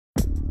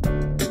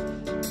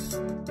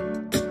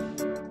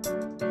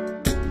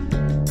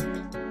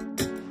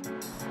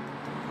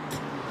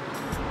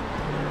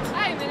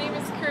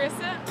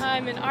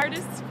I'm an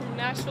artist from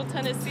Nashville,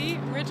 Tennessee,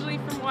 originally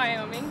from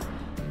Wyoming.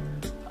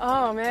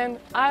 Oh man,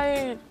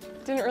 I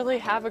didn't really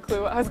have a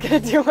clue what I was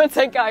going to do once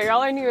I got here.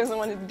 All I knew was I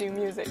wanted to do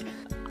music.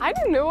 I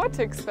didn't know what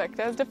to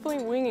expect. I was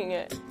definitely winging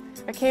it.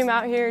 I came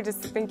out here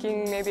just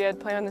thinking maybe I'd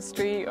play on the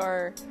street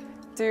or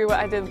do what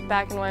I did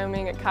back in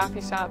Wyoming at coffee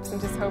shops and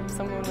just hope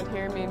someone would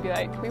hear me and be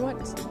like, we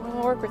want to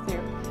work with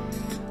you.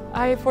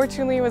 I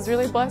fortunately was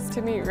really blessed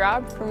to meet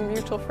Rob from a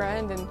mutual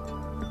friend, and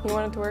he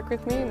wanted to work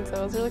with me, and so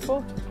it was really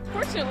cool.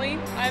 Fortunately,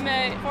 I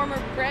met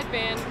former Bread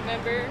Band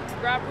member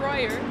Rob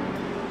Royer,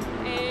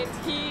 and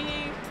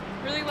he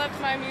really loved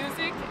my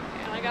music,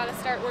 and I got to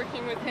start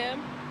working with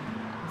him.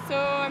 So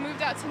I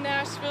moved out to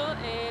Nashville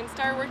and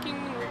started working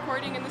and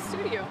recording in the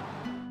studio.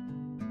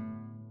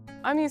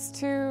 I'm used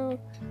to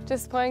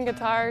just playing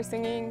guitar,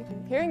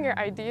 singing. Hearing your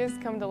ideas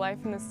come to life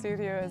in the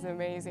studio is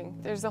amazing.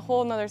 There's a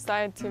whole nother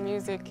side to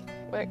music,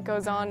 what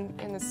goes on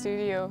in the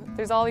studio.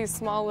 There's all these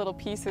small little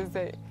pieces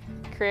that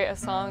create a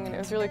song, and it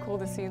was really cool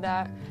to see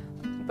that.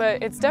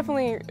 But it's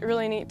definitely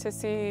really neat to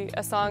see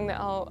a song that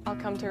I'll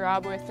come to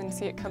Rob with and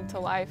see it come to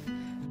life.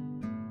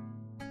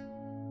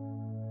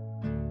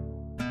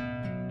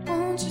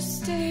 Won't you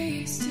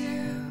stay still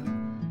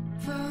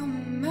for a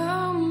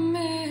moment?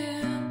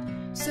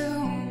 So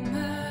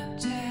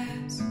much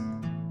has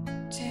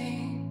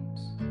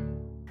changed.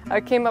 I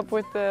came up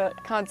with the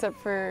concept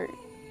for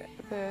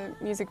the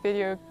music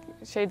video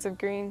Shades of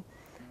Green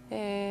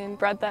and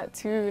brought that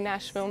to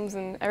Nash Films,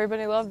 and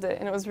everybody loved it,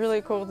 and it was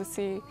really cool to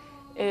see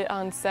it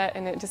on set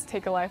and it just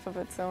take a life of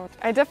its own.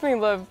 I definitely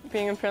love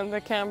being in front of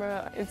the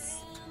camera. It's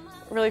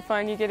really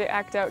fun. You get to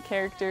act out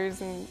characters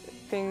and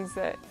things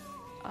that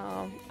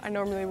I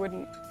normally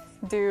wouldn't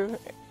do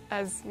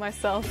as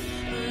myself.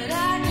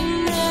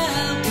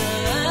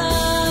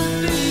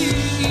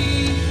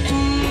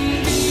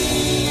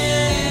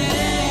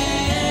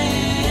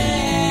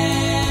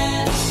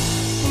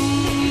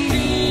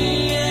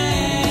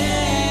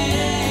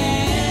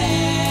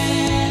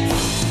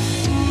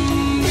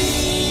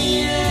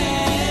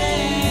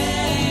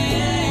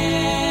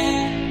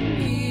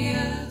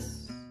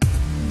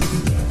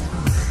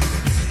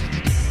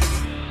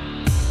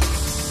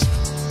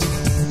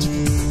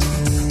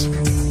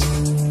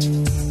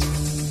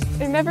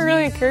 It never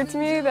really occurred to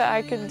me that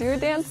I could do a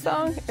dance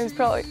song. It was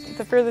probably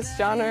the furthest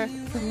genre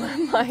from my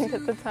mind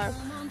at the time.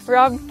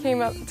 Rob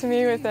came up to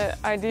me with an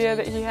idea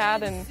that he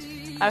had and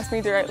asked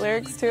me to write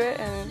lyrics to it,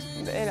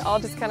 and it all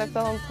just kind of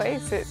fell in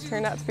place. It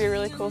turned out to be a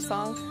really cool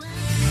song.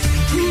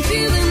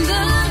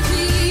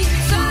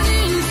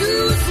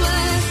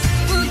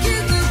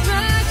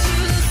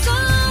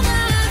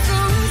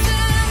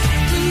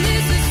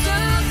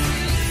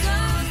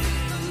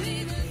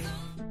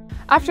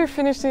 After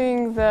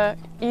finishing the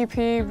EP,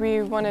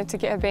 we wanted to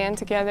get a band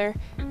together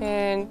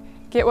and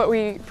get what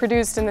we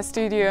produced in the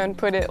studio and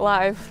put it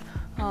live.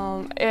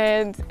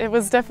 And it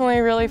was definitely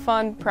a really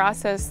fun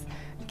process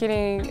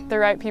getting the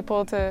right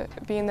people to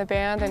be in the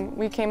band, and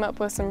we came up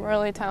with some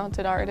really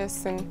talented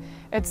artists, and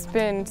it's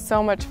been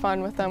so much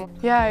fun with them.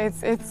 Yeah,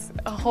 it's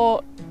a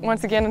whole,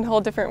 once again, a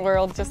whole different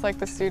world, just like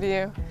the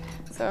studio.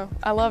 So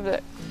I loved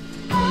it.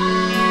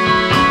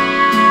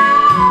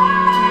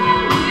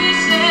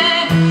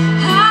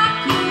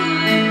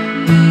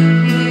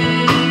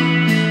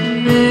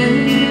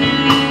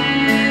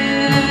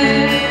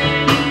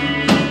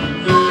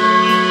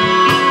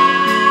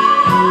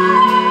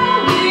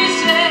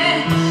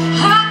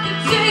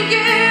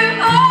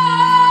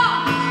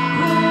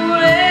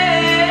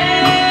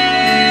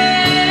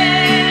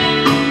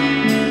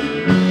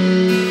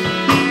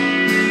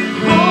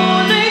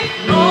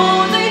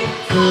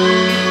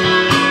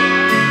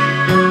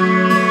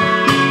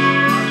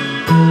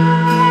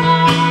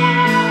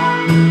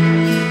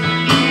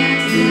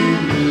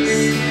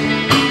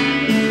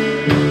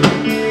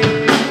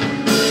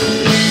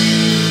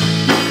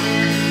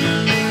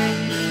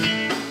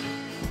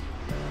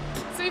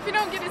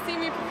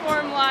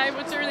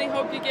 Which I really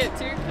hope you get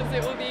to, because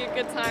it will be a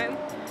good time.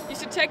 You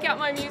should check out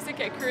my music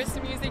at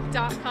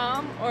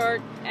KarissaMusic.com or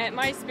at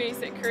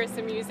MySpace at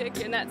Karissa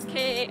Music, and that's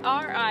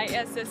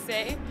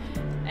Karissa.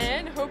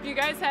 And hope you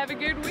guys have a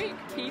good week.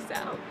 Peace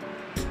out.